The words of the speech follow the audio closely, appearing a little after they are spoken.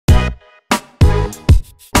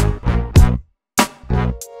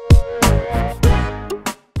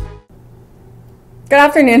Good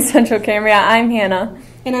afternoon, Central Cambria. I'm Hannah.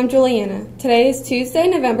 And I'm Juliana. Today is Tuesday,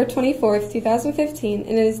 November 24th, 2015,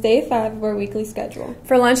 and it is day 5 of our weekly schedule.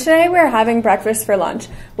 For lunch today, we are having breakfast for lunch.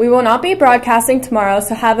 We will not be broadcasting tomorrow,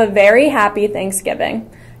 so have a very happy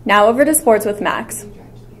Thanksgiving. Now over to sports with Max.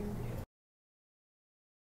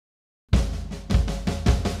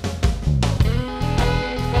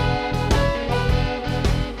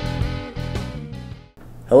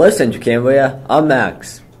 Hello, Central Cambria. I'm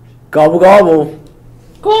Max. Gobble gobble.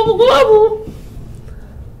 Gobble gobble.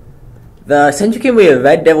 The Central Cambria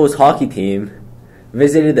Red Devils hockey team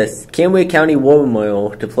visited the Cambria County War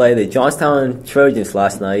Memorial to play the Johnstown Trojans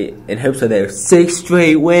last night in hopes of their 6th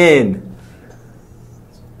straight win.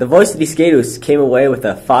 The varsity skaters came away with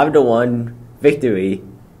a 5-1 victory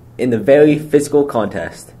in the very physical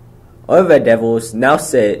contest. Our Red Devils now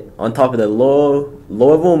sit on top of the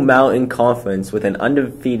Laurel Mountain Conference with an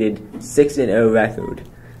undefeated 6-0 record.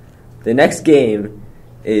 The next game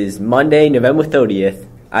is Monday, November 30th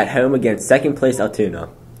at home against second place Altoona.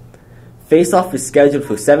 Face-off is scheduled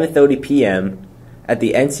for 7:30 p.m. at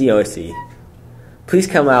the NCRC. Please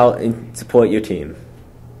come out and support your team.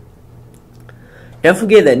 Don't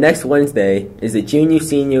forget that next Wednesday is the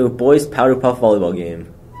junior-senior boys powder puff volleyball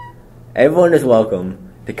game. Everyone is welcome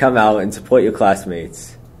to come out and support your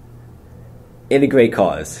classmates in a great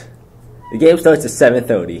cause. The game starts at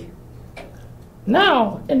 7:30.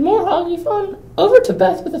 Now, in more hockey fun, over to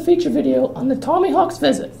Beth with a feature video on the Tommy Hawks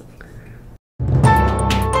visit.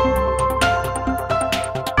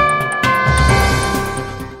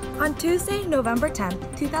 On Tuesday, November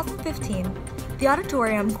 10th, 2015, the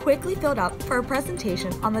auditorium quickly filled up for a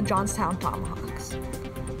presentation on the Johnstown Tomahawks.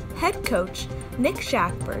 Head coach Nick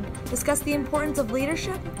Shackford discussed the importance of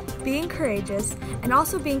leadership, being courageous, and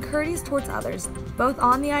also being courteous towards others, both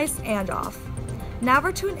on the ice and off. Now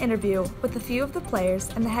we're to an interview with a few of the players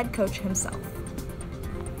and the head coach himself.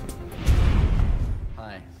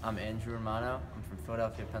 Hi, I'm Andrew Romano. I'm from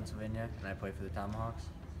Philadelphia, Pennsylvania, and I play for the Tomahawks.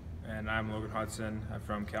 And I'm Logan Hudson. I'm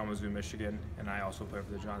from Kalamazoo, Michigan, and I also play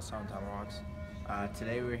for the Johnstown Tomahawks.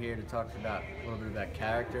 Today we're here to talk about a little bit about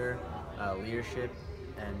character, leadership,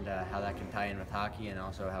 and how that can tie in with hockey, and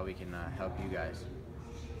also how we can help you guys.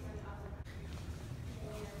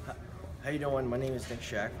 How you doing? My name is Nick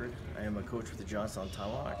Shackford. I am a coach with the Johnstown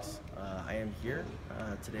Tomahawks. I am here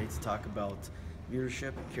today to talk about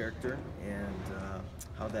leadership, character, and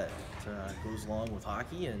how that goes along with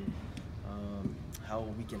hockey, and how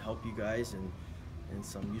we can help you guys and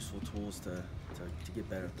some useful tools to get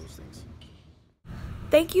better at those things.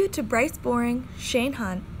 Thank you to Bryce Boring, Shane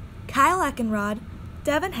Hunt, Kyle Eckenrod,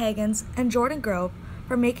 Devin Hagens, and Jordan Grove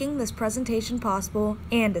for making this presentation possible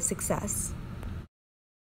and a success.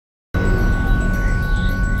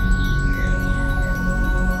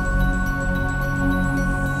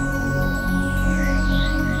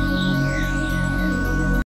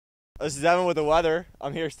 This is Evan with the weather.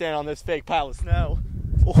 I'm here standing on this fake pile of snow.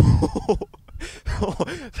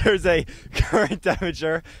 There's a current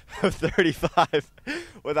temperature of 35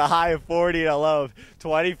 with a high of 40 and a low of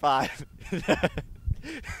 25.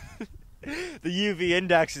 The UV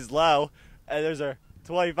index is low, and there's a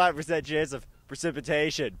 25% chance of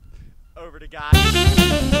precipitation. Over to guys.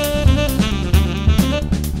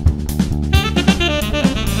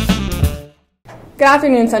 Good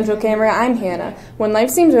afternoon, Central Cambria. I'm Hannah. When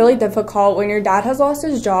life seems really difficult, when your dad has lost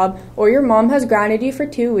his job, or your mom has grounded you for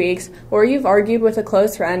 2 weeks, or you've argued with a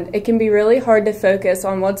close friend, it can be really hard to focus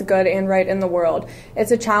on what's good and right in the world.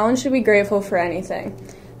 It's a challenge to be grateful for anything.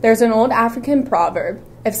 There's an old African proverb: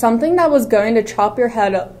 if something that was going to chop your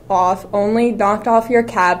head off only knocked off your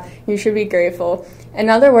cap, you should be grateful. In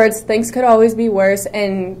other words, things could always be worse,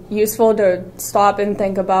 and useful to stop and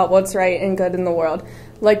think about what's right and good in the world.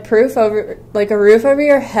 Like a roof over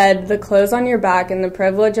your head, the clothes on your back, and the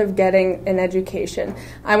privilege of getting an education.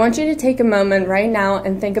 I want you to take a moment right now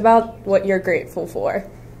and think about what you're grateful for.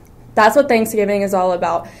 That's what Thanksgiving is all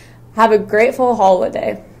about. Have a grateful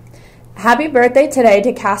holiday. Happy birthday today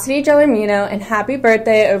to Cassidy Gellermino, and happy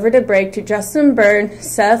birthday over to break to Justin Bird,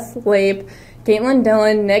 Seth Lape, Caitlin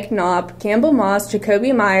Dillon, Nick Knopp, Campbell Moss,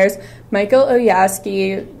 Jacoby Myers, Michael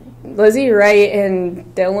Oyaski, Lizzie Wright,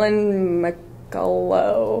 and Dylan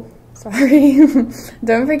McCullough. Sorry.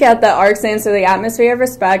 Don't forget that ARC stands for the atmosphere of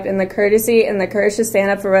respect and the courtesy and the courage to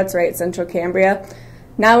stand up for what's right, Central Cambria.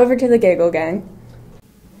 Now over to the Giggle Gang.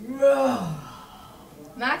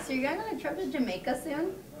 Max, are you going on a trip to Jamaica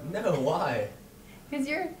soon? No, why? Because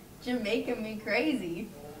you're Jamaican me crazy.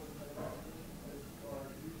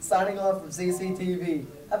 Signing off from CCTV.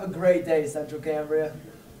 Have a great day, Central Cambria.